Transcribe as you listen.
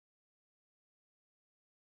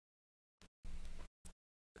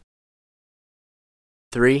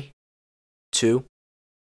Three, two,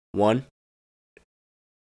 one.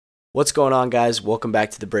 What's going on, guys? Welcome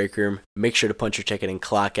back to the break room. Make sure to punch your ticket and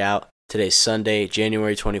clock out. Today's Sunday,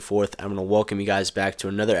 January 24th. I'm going to welcome you guys back to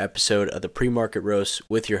another episode of the Pre-Market Roast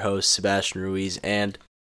with your host, Sebastian Ruiz. And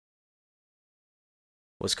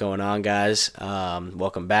what's going on, guys?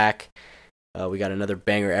 Welcome back. We got another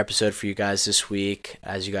banger episode for you guys this week.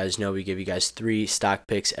 As you guys know, we give you guys 3 stock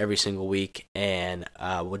picks every single week, and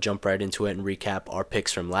we'll jump right into it and recap our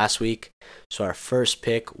picks from last week. So our first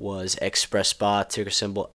pick was XSPA, ticker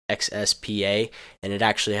symbol XSPA, and it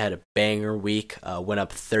actually had a banger week, went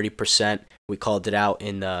up 30%. We called it out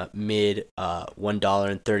in the mid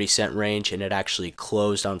 $1.30 range, and it actually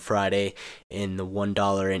closed on Friday in the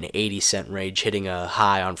 $1.80 range, hitting a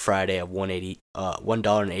high on Friday of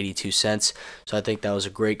 $1.82. So I think that was a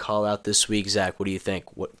great call out this week. Zach, what do you think?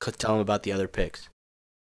 Tell them about the other picks.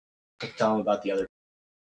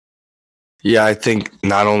 Yeah, I think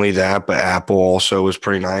not only that, but Apple also was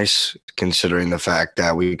pretty nice, considering the fact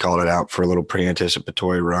that we called it out for a little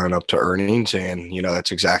pre-anticipatory run up to earnings, and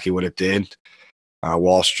that's exactly what it did.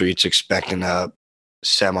 Wall Street's expecting a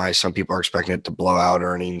semi. Some people are expecting it to blow out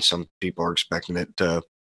earnings. Some people are expecting it to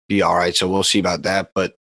be all right. So we'll see about that.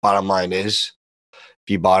 But bottom line is, if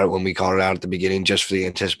you bought it when we called it out at the beginning just for the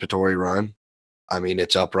anticipatory run, I mean,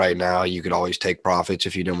 it's up right now. You could always take profits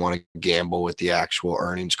if you didn't want to gamble with the actual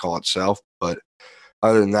earnings call itself. But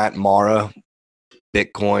other than that, Mara,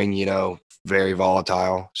 Bitcoin, very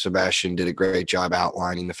volatile. Sebastian did a great job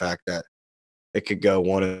outlining the fact that it could go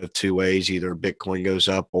one of two ways. Either Bitcoin goes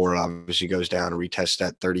up or obviously goes down and retests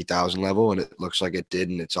that 30,000 level. And it looks like it did.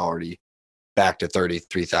 And it's already back to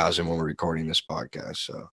 33,000 when we're recording this podcast.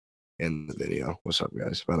 So in the video, what's up,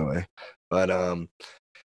 guys, by the way? But,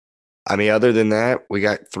 other than that, we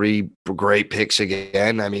got 3 great picks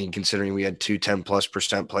again. Considering we had 2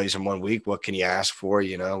 10+% plays in 1 week, what can you ask for?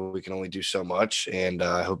 We can only do so much. And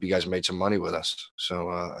I hope you guys made some money with us. So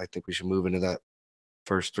I think we should move into that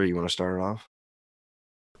first 3. You want to start it off?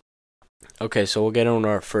 Okay, so we'll get on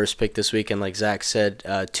our first pick this week, and like Zach said,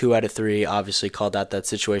 2 out of 3 obviously called out that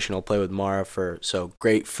situational play with Mara. So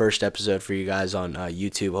great first episode for you guys on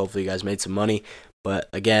YouTube. Hopefully you guys made some money. But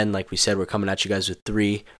again, like we said, we're coming at you guys with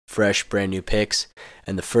 3 fresh, brand new picks.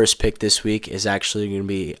 And the first pick this week is actually going to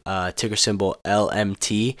be ticker symbol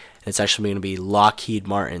LMT. And it's actually going to be Lockheed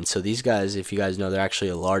Martin. So these guys, if you guys know, they're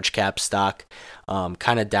actually a large cap stock,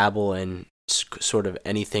 kind of dabble in sort of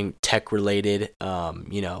anything tech related,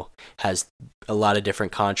 has a lot of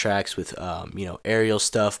different contracts with, aerial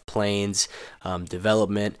stuff, planes,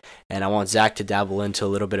 development. And I want Zach to dabble into a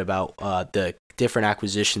little bit about the different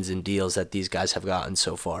acquisitions and deals that these guys have gotten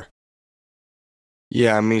so far.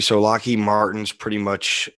 Yeah, so Lockheed Martin's pretty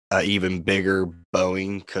much even bigger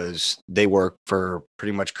Boeing because they work for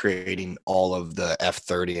pretty much creating all of the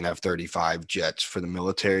F-30 and F-35 jets for the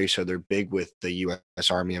military. So they're big with the U.S.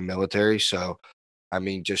 Army and military. So,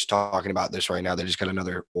 just talking about this right now, they just got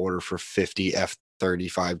another order for 50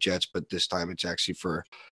 F-35 jets, but this time it's actually for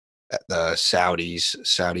the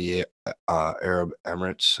Saudi Arab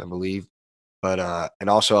Emirates, I believe. But and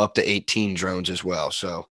also up to 18 drones as well.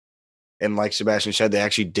 So. And like Sebastian said, they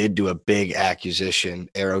actually did do a big acquisition,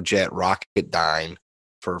 Aerojet Rocketdyne,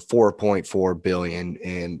 for $4.4 billion.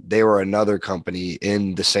 And they were another company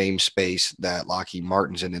in the same space that Lockheed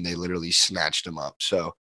Martin's in, and they literally snatched them up.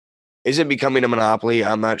 So is it becoming a monopoly?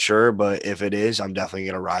 I'm not sure. But if it is, I'm definitely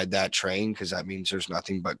going to ride that train because that means there's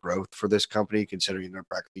nothing but growth for this company, considering they're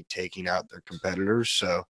practically taking out their competitors.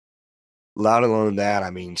 So let alone that,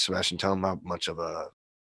 Sebastian, tell them how much of a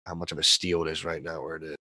steal it is right now where it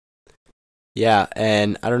is. Yeah,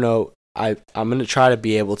 and I don't know. I'm gonna try to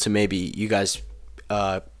be able to, maybe you guys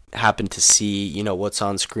happen to see what's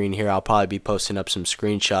on screen here. I'll probably be posting up some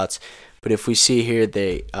screenshots. But if we see here,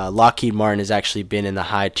 Lockheed Martin has actually been in the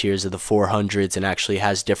high tiers of the 400s and actually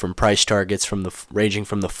has different price targets ranging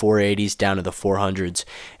from the 480s down to the 400s.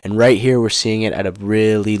 And right here, we're seeing it at a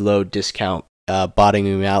really low discount,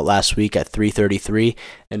 bottoming out last week at 333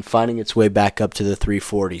 and finding its way back up to the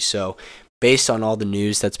 340. So based on all the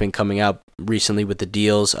news that's been coming out recently with the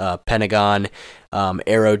deals, Pentagon,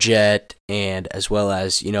 Aerojet, and as well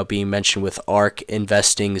as, being mentioned with ARK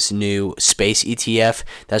Investing's new space ETF,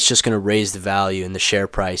 that's just going to raise the value in the share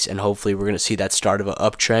price. And hopefully we're going to see that start of an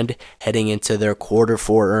uptrend heading into their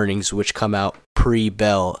Q4 earnings, which come out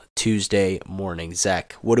pre-bell Tuesday morning.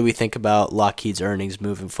 Zach, what do we think about Lockheed's earnings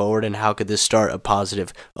moving forward, and how could this start a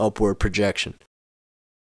positive upward projection?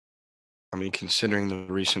 Considering the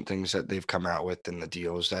recent things that they've come out with and the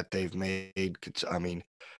deals that they've made,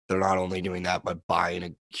 they're not only doing that, but buying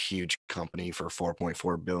a huge company for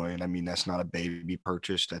 $4.4 billion. That's not a baby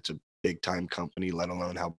purchase. That's a big time company, let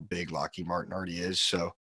alone how big Lockheed Martin already is.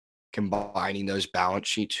 So combining those balance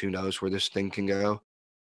sheets, who knows where this thing can go.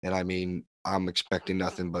 And I mean, I'm expecting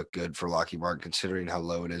nothing but good for Lockheed Martin, considering how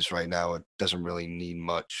low it is right now. It doesn't really need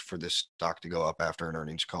much for this stock to go up after an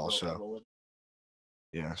earnings call. So,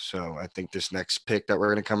 yeah. So I think this next pick that we're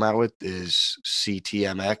going to come out with is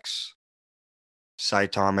CTMX,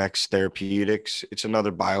 Cytomx Therapeutics. It's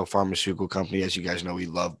another biopharmaceutical company. As you guys know, we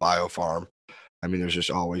love biopharm. I mean, there's just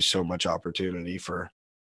always so much opportunity for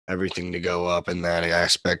everything to go up in that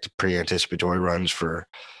aspect, pre-anticipatory runs for,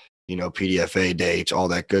 PDFA dates, all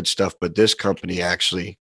that good stuff. But this company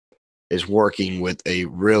actually is working with a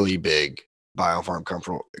really big biopharm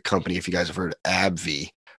company. If you guys have heard of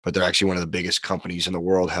AbbVie, but they're actually one of the biggest companies in the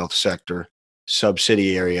world health sector,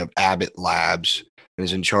 subsidiary of Abbott Labs, and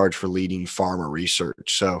is in charge for leading pharma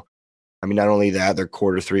research. So, I mean, not only that, their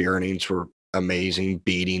quarter three earnings were amazing,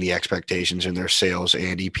 beating the expectations in their sales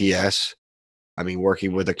and EPS. I mean,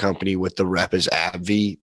 working with a company with the rep as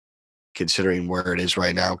AbbVie, considering where it is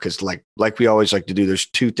right now, because like we always like to do, there's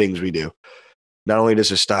two things we do. Not only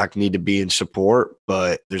does a stock need to be in support,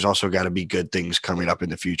 but there's also got to be good things coming up in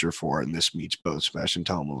the future for it. And this meets both. Smash and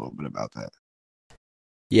tell them a little bit about that.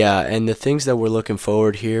 Yeah, and the things that we're looking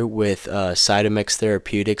forward here with Cytomx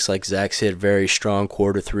Therapeutics, like Zach said, very strong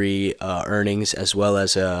quarter three earnings, as well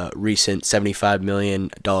as a recent $75 million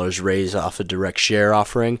raise off a direct share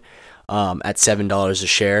offering at $7 a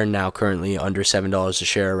share. Now currently under $7 a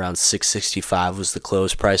share, around $6.65 was the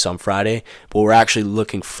close price on Friday. But we're actually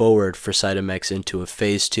looking forward for Cytomx into a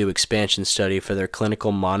phase 2 expansion study for their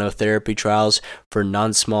clinical monotherapy trials for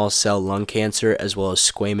non-small cell lung cancer as well as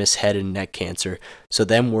squamous head and neck cancer. So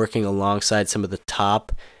them working alongside some of the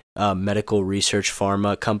top medical research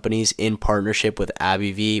pharma companies in partnership with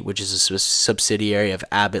AbbVie, which is a subsidiary of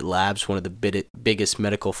Abbott Labs, one of the biggest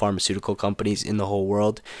medical pharmaceutical companies in the whole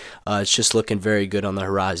world. It's just looking very good on the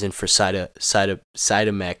horizon for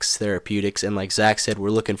Cytomx Therapeutics. And like Zach said, we're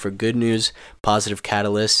looking for good news, positive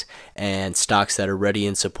catalysts, and stocks that are ready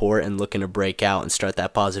in support and looking to break out and start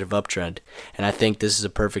that positive uptrend. And I think this is a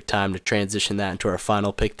perfect time to transition that into our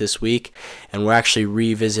final pick this week. And we're actually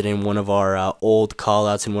revisiting one of our old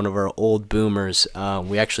call-outs and one of our old boomers.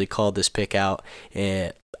 We actually called this pick out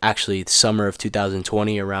actually the summer of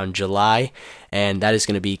 2020 around July, and that is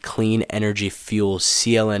going to be Clean Energy Fuels,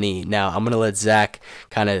 CLNE. Now, I'm going to let Zach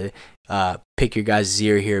kind of pick your guys'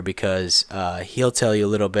 ear here because he'll tell you a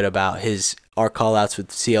little bit about our call-outs with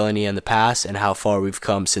CLNE in the past and how far we've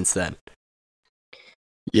come since then.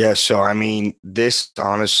 Yeah, so I mean, this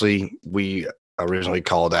honestly, we originally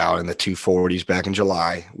called out in the 240s back in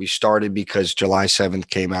July. We started because July 7th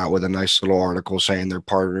came out with a nice little article saying they're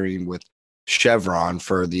partnering with Chevron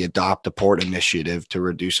for the Adopt a Port initiative to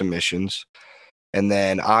reduce emissions. And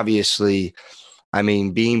then obviously, I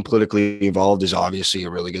mean, being politically involved is obviously a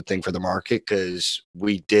really good thing for the market because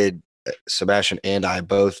Sebastian and I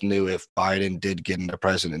both knew if Biden did get into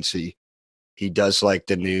presidency, he does like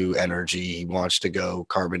the new energy. He wants to go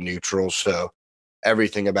carbon neutral. So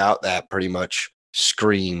everything about that pretty much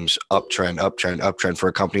screams uptrend, uptrend, uptrend for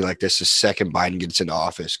a company like this. The second Biden gets into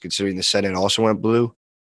office, considering the Senate also went blue,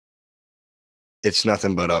 it's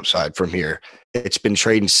nothing but upside from here. It's been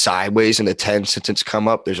trading sideways in the 10 since it's come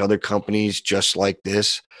up. There's other companies just like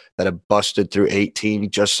this that have busted through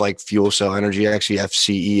 18, just like Fuel Cell Energy, actually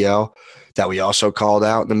FCEL, that we also called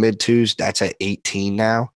out in the mid twos. That's at 18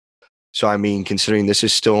 now. So, I mean, considering this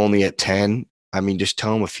is still only at 10, I mean, just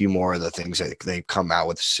tell them a few more of the things that they've come out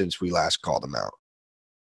with since we last called them out.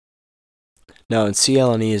 No, and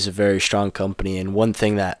CLNE is a very strong company. And one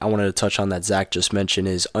thing that I wanted to touch on that Zach just mentioned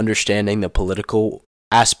is understanding the political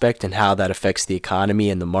aspect and how that affects the economy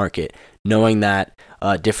and the market. Knowing that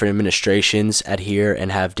different administrations adhere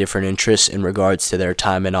and have different interests in regards to their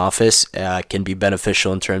time in office can be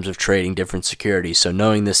beneficial in terms of trading different securities. So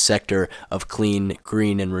knowing this sector of clean,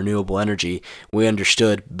 green, and renewable energy, we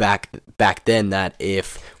understood back then that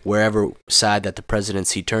if wherever side that the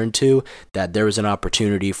presidency turned to, that there was an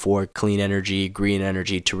opportunity for clean energy, green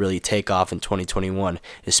energy to really take off in 2021,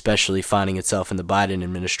 especially finding itself in the Biden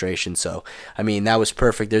administration. So, I mean, that was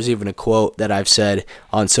perfect. There's even a quote that I've said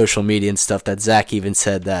on social media and stuff that Zach even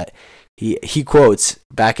said that he quotes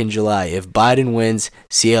back in July, if Biden wins,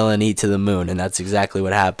 CLNE to the moon, and that's exactly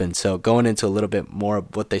what happened. So going into a little bit more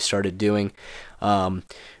of what they started doing, are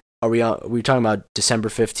we talking about December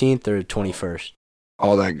 15th or 21st?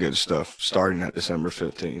 All that good stuff starting at December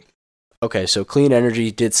 15th. Okay, so Clean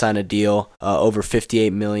Energy did sign a deal, over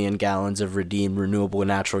 58 million gallons of redeemed renewable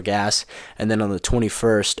natural gas. And then on the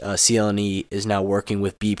 21st, CLNE is now working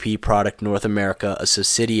with BP Product North America, a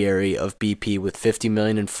subsidiary of BP, with 50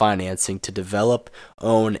 million in financing to develop,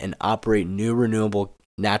 own, and operate new renewable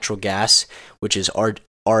natural gas, which is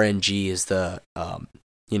RNG is the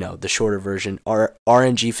the shorter version.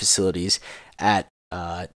 RNG facilities at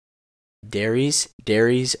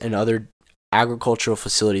dairies, and other agricultural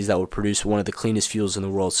facilities that would produce one of the cleanest fuels in the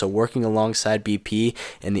world. So working alongside BP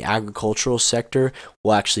in the agricultural sector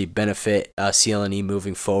will actually benefit CLNE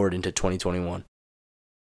moving forward into 2021.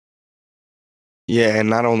 Yeah, and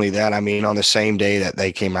not only that, I mean, on the same day that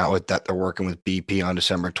they came out with that, they're working with BP on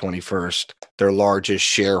December 21st. Their largest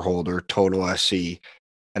shareholder, Total SC,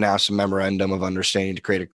 announced a memorandum of understanding to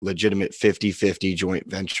create a legitimate 50-50 joint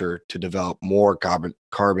venture to develop more carbon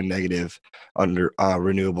negative under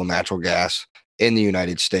renewable natural gas in the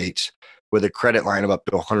United States with a credit line of up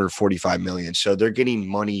to 145 million. So they're getting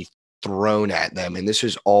money thrown at them. And this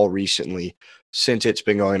is all recently since it's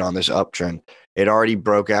been going on this uptrend. It already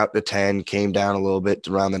broke out to 10, came down a little bit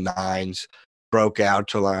to around the nines, broke out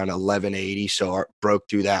to around 1180. So it broke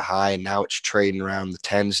through that high, and now it's trading around the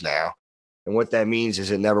tens now. And what that means is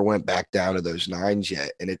it never went back down to those nines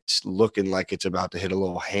yet. And it's looking like it's about to hit a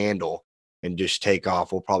little handle and just take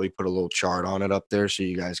off. We'll probably put a little chart on it up there so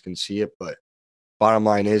you guys can see it. But bottom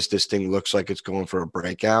line is this thing looks like it's going for a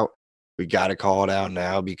breakout. We got to call it out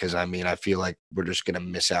now because, I mean, I feel like we're just going to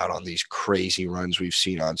miss out on these crazy runs we've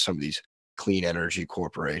seen on some of these clean energy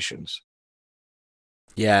corporations.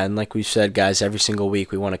 Yeah, and like we've said, guys, every single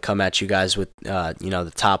week we want to come at you guys with,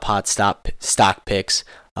 the top hot stock picks.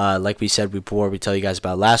 Like we said before, we tell you guys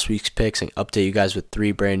about last week's picks and update you guys with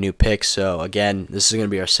 3 brand new picks. So again, this is going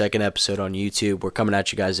to be our second episode on YouTube. We're coming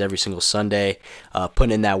at you guys every single Sunday,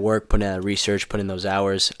 putting in that work, putting in that research, putting in those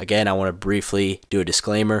hours. Again, I want to briefly do a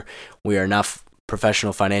disclaimer. We are not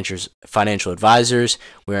professional financial advisors.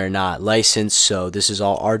 We are not licensed, so this is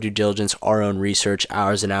all our due diligence, our own research,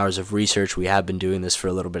 hours and hours of research. We have been doing this for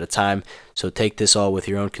a little bit of time, so take this all with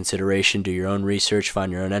your own consideration. Do your own research,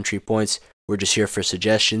 find your own entry points. We're just here for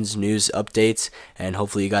suggestions, news, updates, and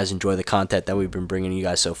hopefully you guys enjoy the content that we've been bringing you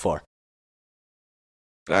guys so far.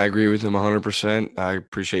 I agree with him 100%. I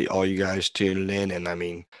appreciate all you guys tuning in, and I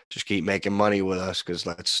mean, just keep making money with us because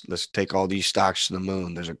let's take all these stocks to the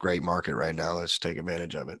moon. There's a great market right now. Let's take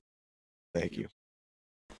advantage of it. Thank you.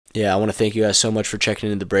 Yeah, I want to thank you guys so much for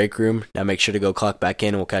checking into the break room. Now make sure to go clock back in,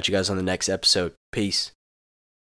 and we'll catch you guys on the next episode. Peace.